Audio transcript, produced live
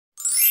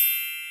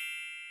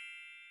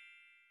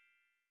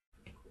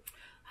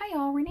Hi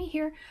y'all, Rene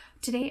here.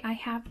 Today I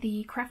have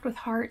the Craft with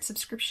Heart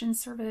subscription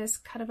service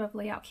cut above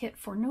layout kit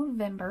for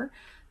November.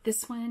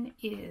 This one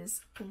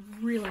is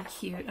really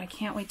cute. I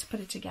can't wait to put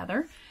it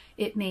together.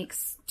 It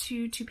makes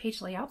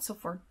two-page layouts, so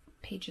 4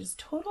 pages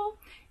total.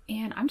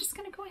 And I'm just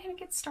going to go ahead and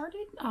get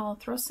started. I'll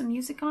throw some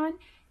music on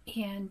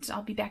and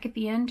I'll be back at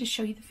the end to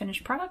show you the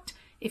finished product.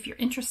 If you're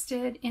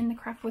interested in the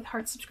Craft with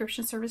Heart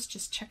subscription service,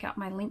 just check out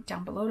my link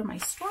down below to my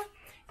store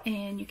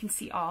and you can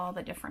see all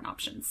the different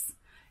options.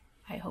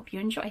 I hope you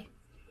enjoy.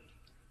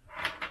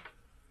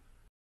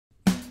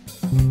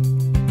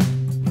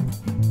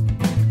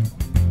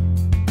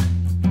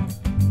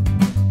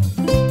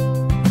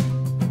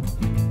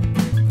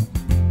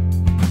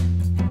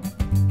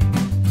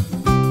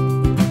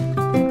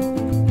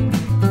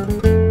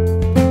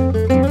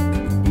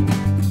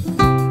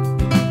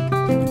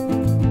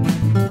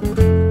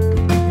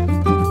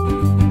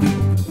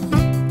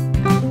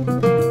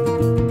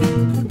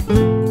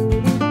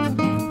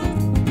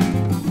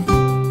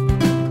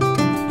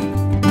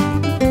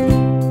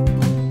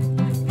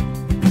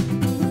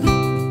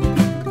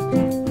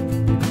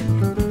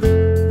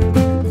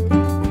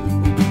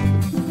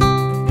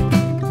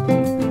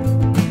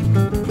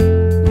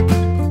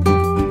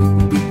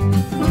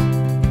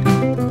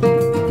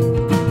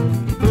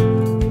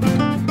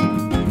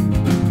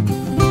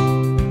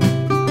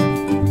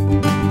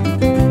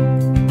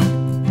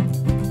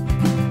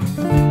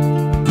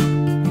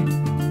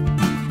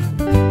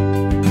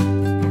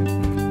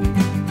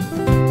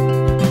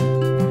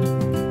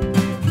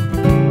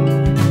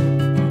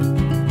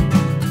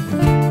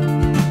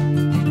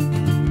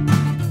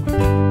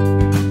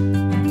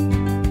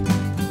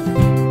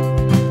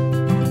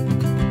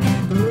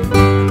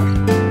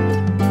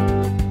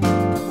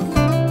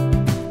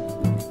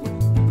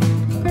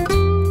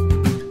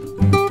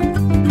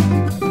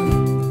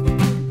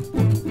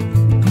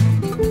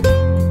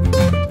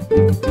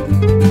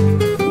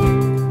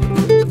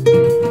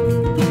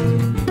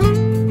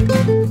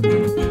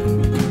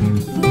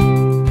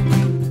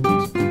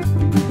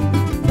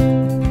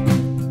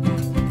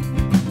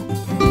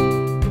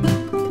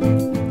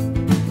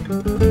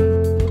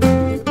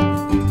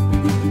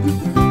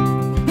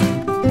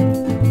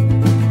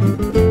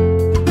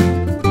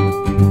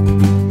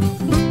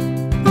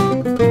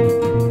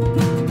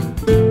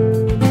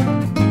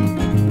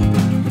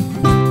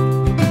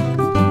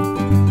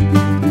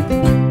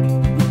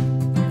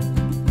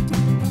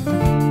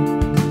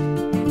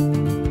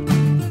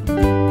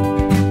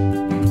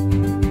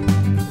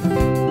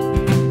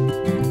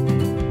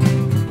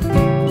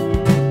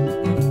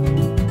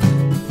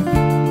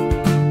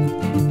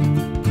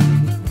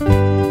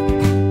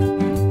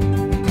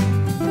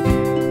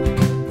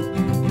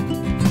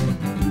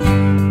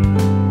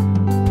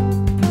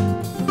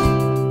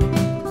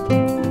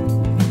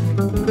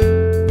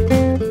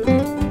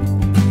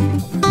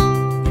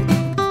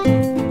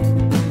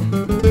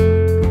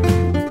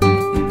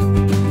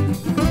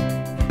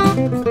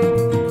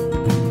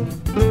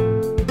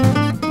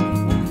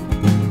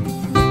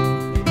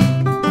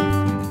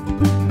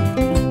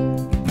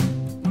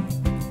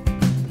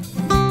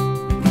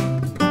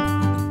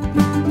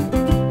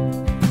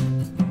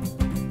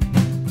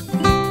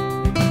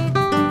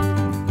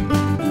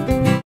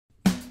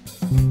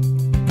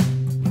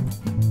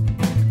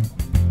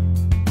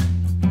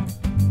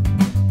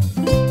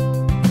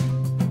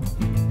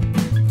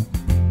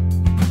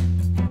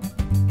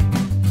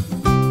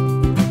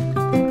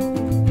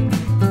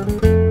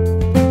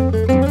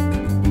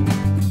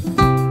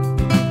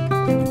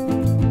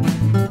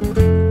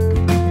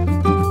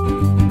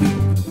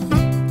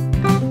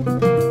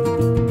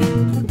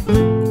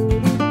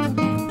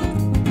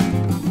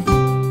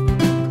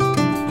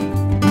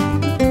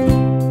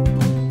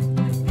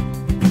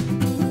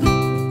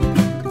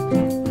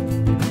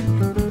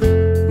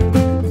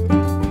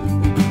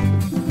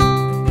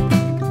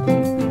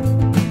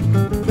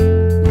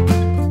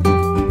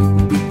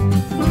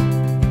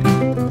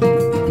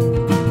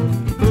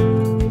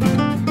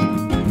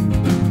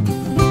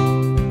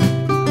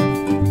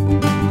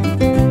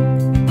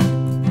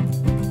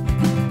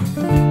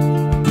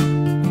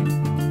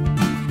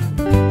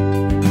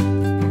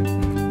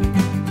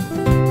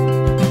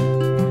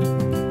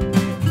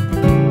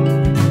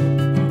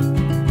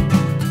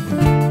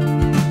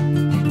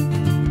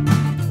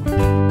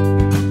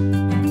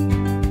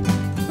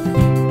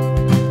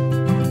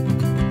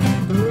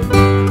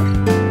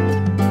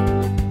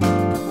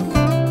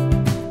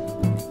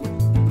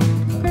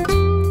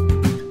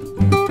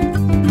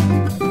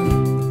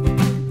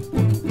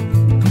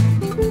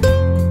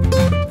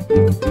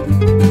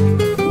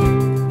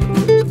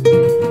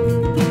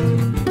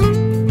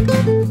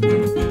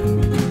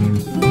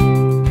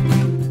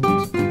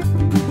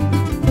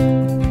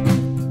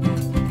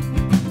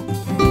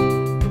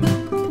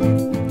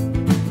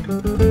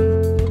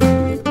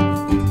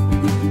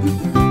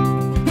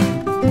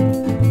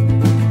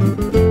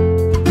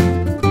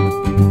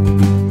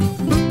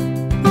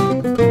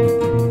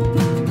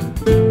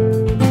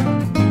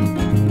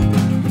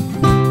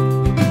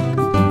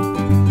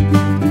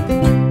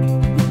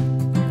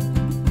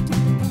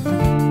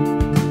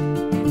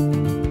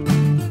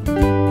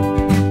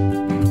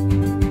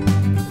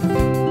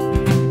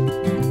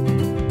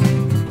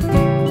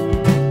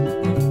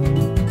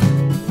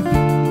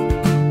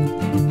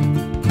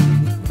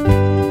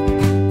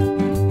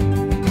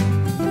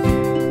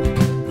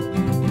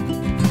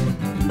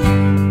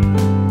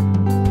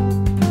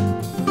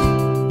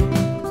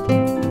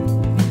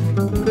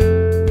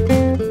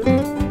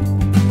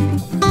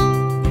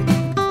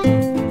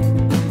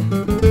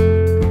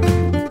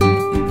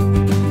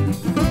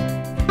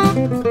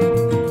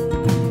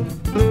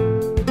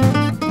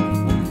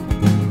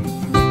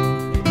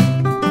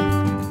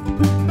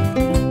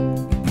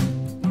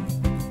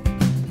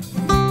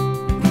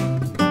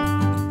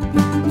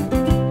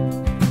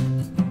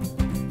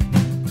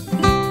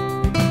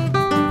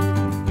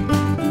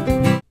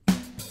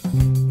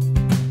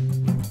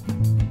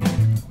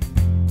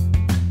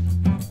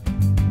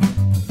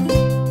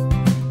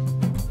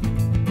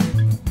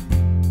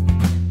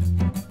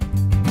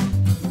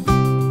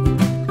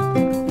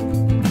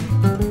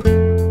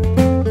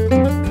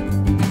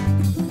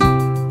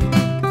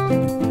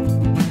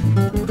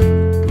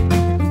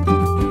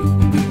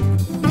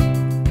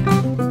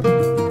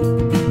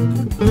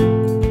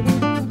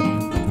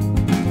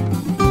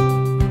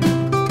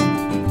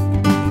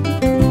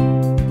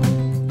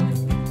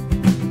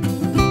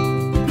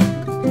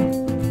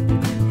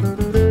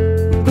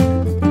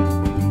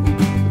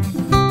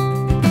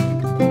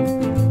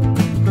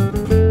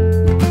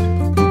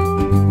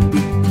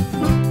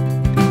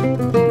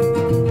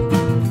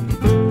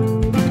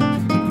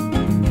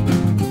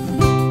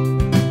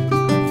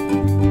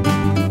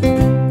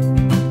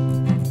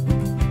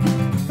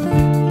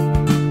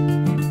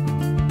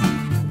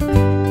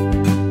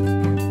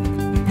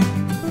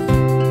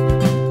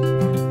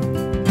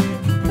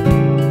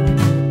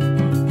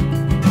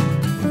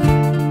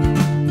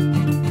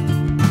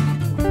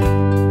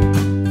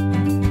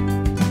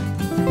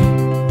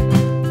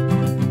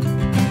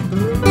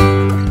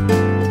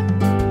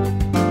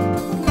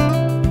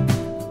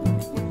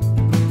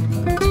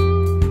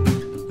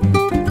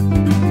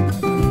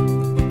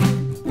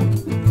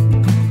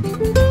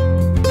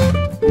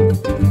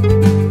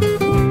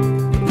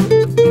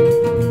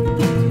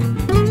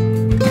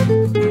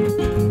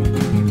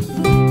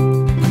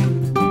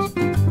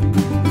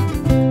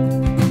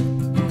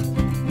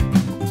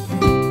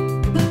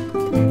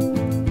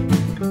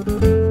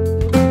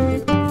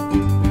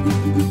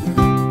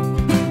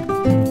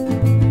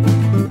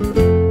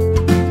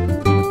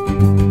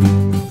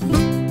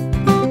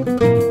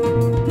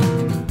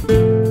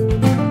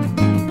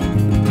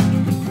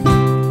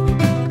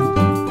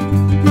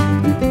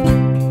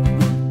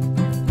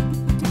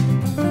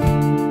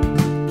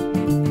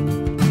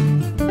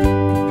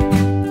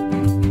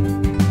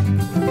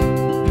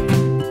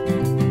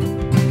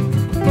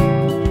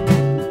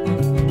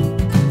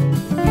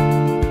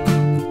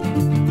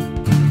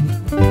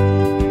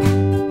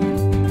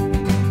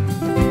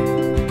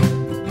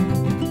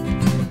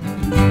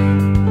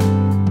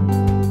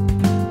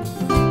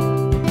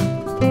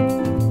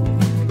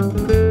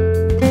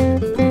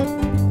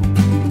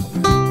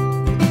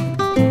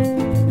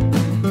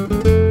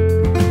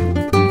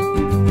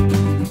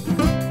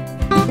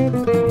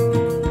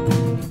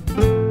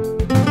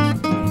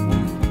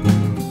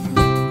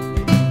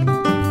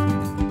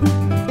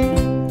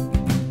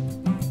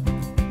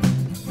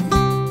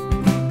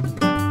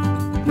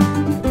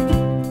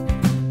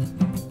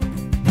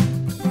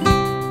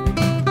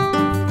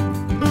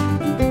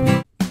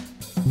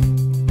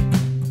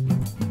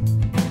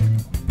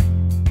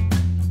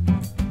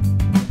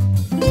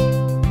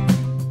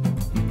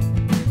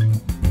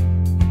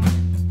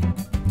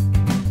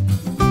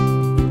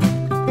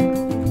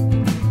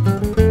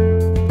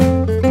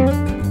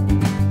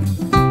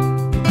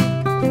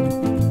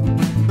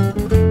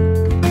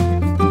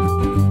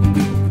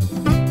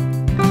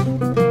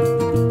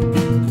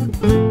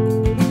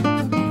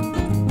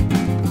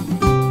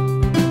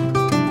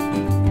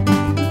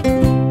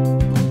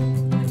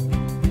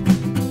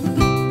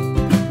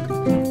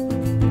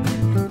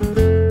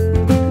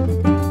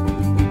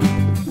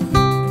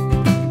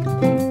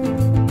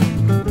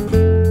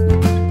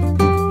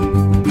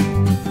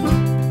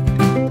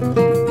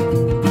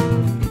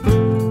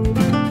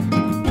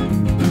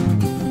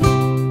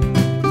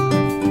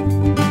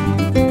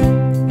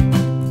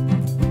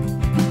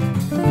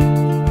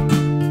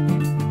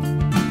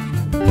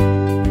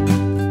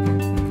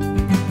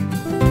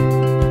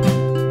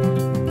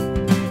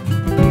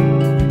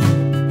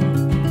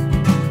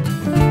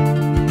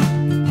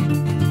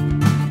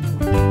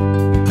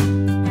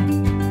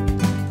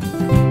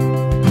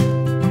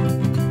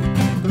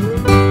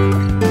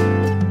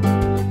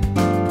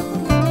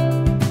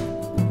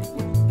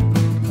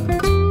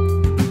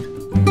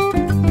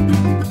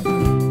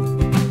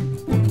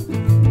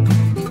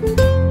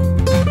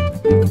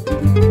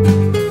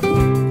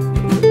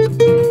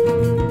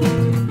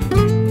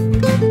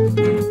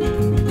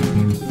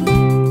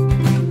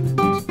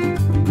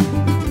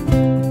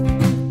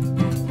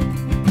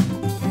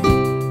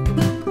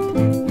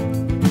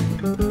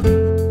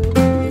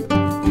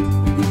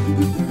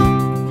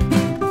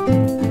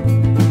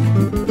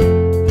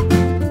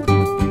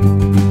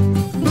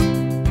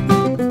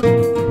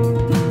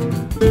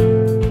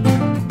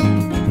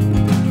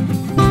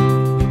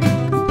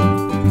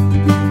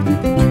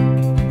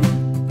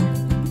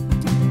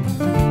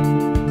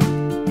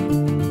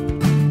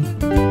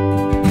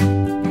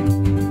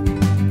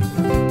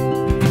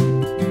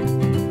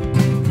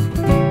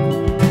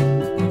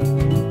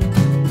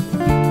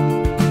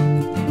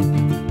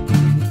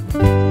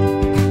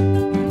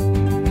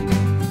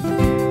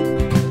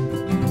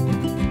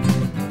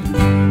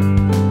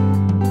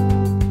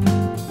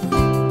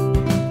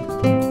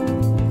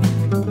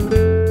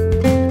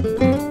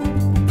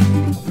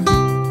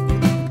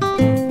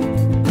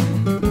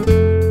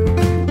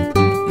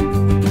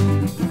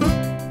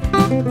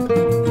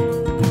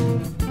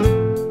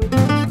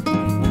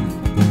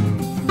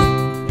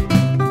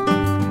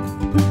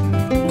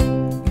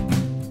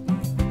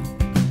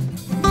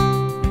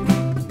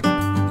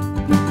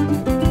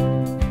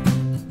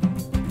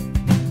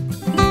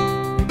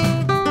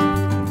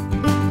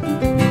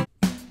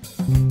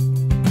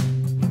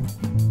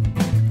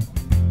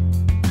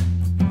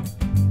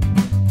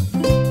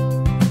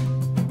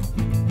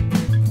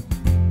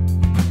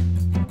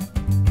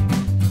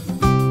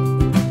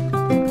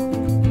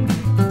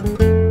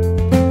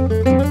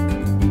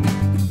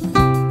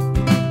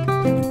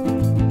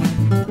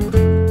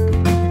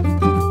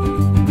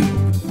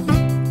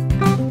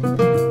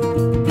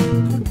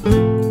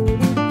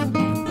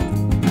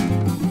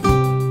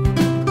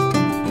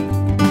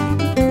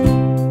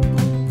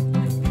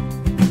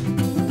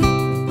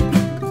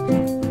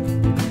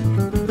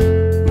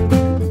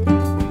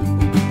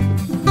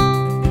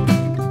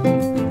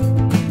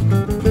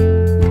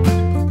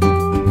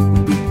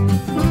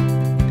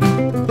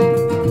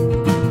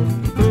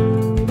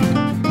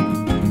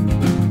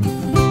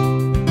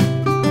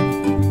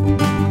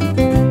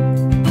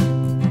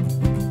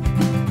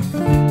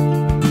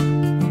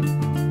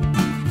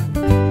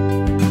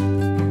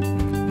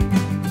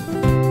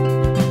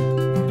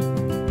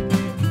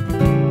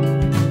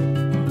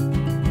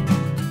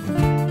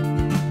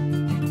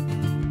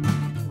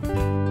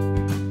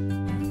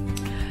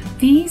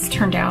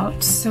 turned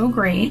out so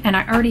great, and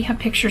I already have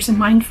pictures in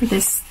mind for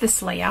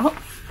this layout.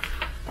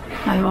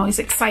 I'm always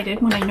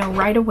excited when I know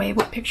right away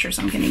what pictures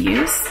I'm going to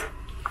use.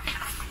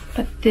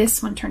 But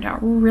this one turned out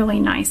really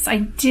nice. I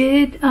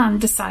did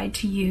decide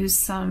to use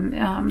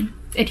some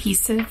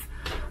adhesive,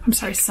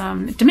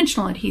 some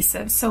dimensional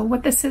adhesive. So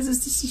what this is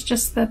this is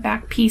just the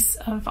back piece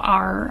of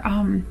our,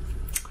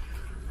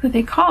 what are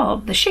they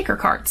called? The shaker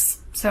carts.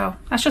 So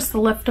that's just the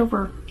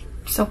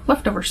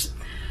leftovers.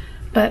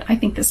 But I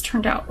think this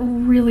turned out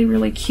really,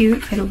 really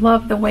cute. I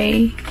love the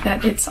way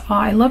that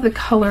I love the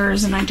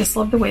colors, and I just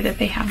love the way that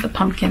they have the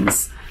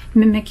pumpkins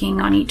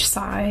mimicking on each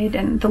side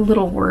and the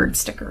little word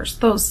stickers.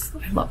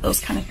 I love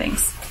those kind of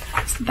things.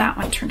 So that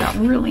one turned out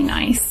really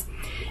nice.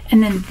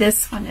 And then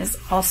this one is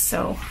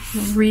also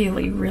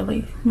really,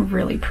 really,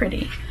 really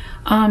pretty.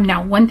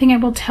 Now, one thing I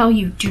will tell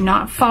you, do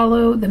not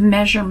follow the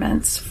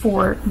measurements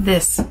for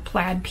this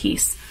plaid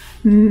piece.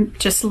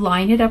 Just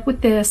line it up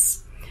with this,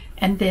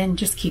 and then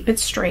just keep it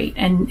straight,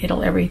 and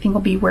everything will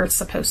be where it's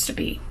supposed to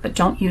be. But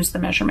don't use the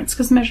measurements,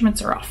 because the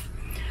measurements are off.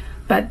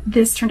 But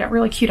this turned out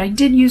really cute. I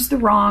did use the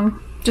wrong.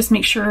 Just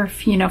make sure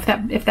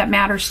if that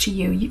matters to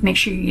you, make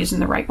sure you're using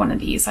the right one of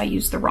these. I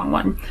used the wrong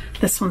one.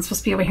 This one's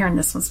supposed to be over here, and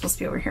this one's supposed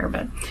to be over here,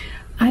 but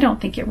I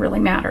don't think it really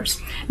matters.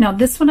 Now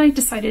this one I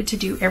decided to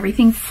do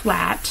everything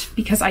flat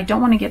because I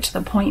don't want to get to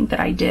the point that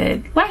I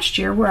did last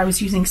year where I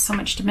was using so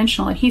much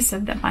dimensional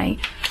adhesive that my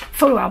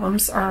photo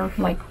albums are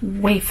like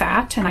way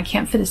fat and I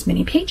can't fit as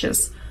many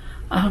pages.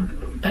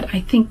 But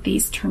I think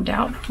these turned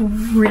out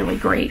really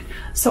great.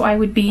 So I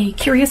would be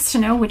curious to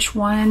know which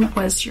one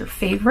was your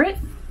favorite.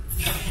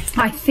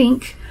 I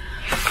think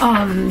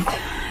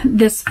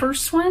this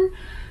first one,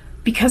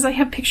 because I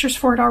have pictures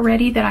for it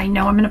already that I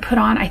know I'm going to put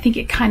on, I think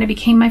it kind of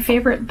became my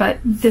favorite. But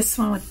this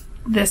one,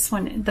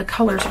 the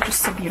colors are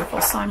just so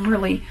beautiful, so I'm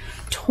really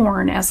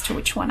torn as to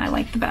which one I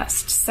like the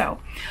best. So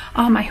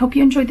I hope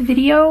you enjoyed the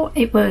video.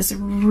 It was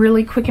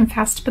really quick and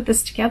fast to put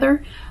this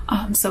together.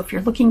 So if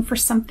you're looking for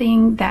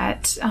something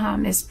that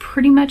is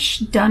pretty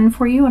much done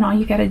for you, and all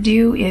you got to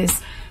do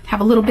is have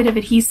a little bit of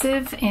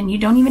adhesive, and you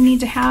don't even need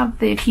to have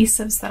the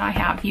adhesives that I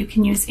have. You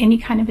can use any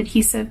kind of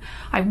adhesive.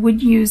 I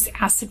would use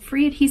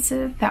acid-free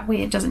adhesive. That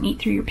way it doesn't eat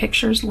through your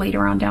pictures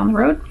later on down the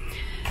road.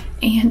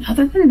 And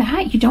other than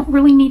that, you don't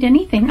really need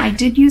anything. I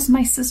did use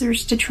my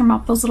scissors to trim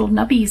off those little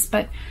nubbies,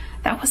 but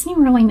that wasn't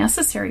even really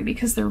necessary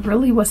because there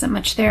really wasn't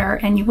much there.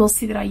 And you will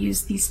see that I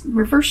used these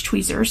reverse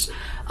tweezers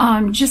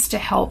just to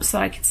help so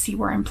that I could see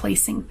where I'm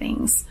placing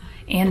things.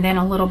 And then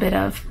a little bit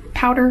of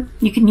powder.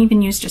 You can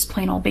even use just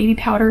plain old baby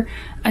powder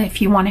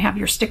if you want to have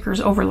your stickers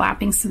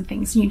overlapping some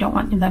things and you don't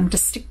want them to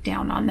stick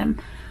down on them.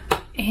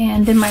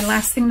 And then my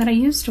last thing that I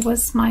used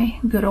was my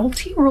good old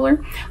tea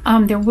ruler.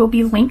 There will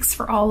be links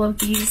for all of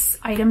these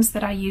items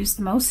that I use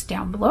the most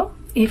down below.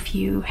 If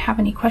you have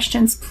any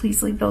questions,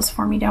 please leave those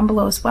for me down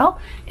below as well.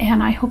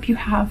 And I hope you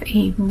have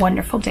a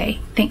wonderful day.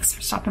 Thanks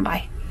for stopping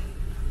by.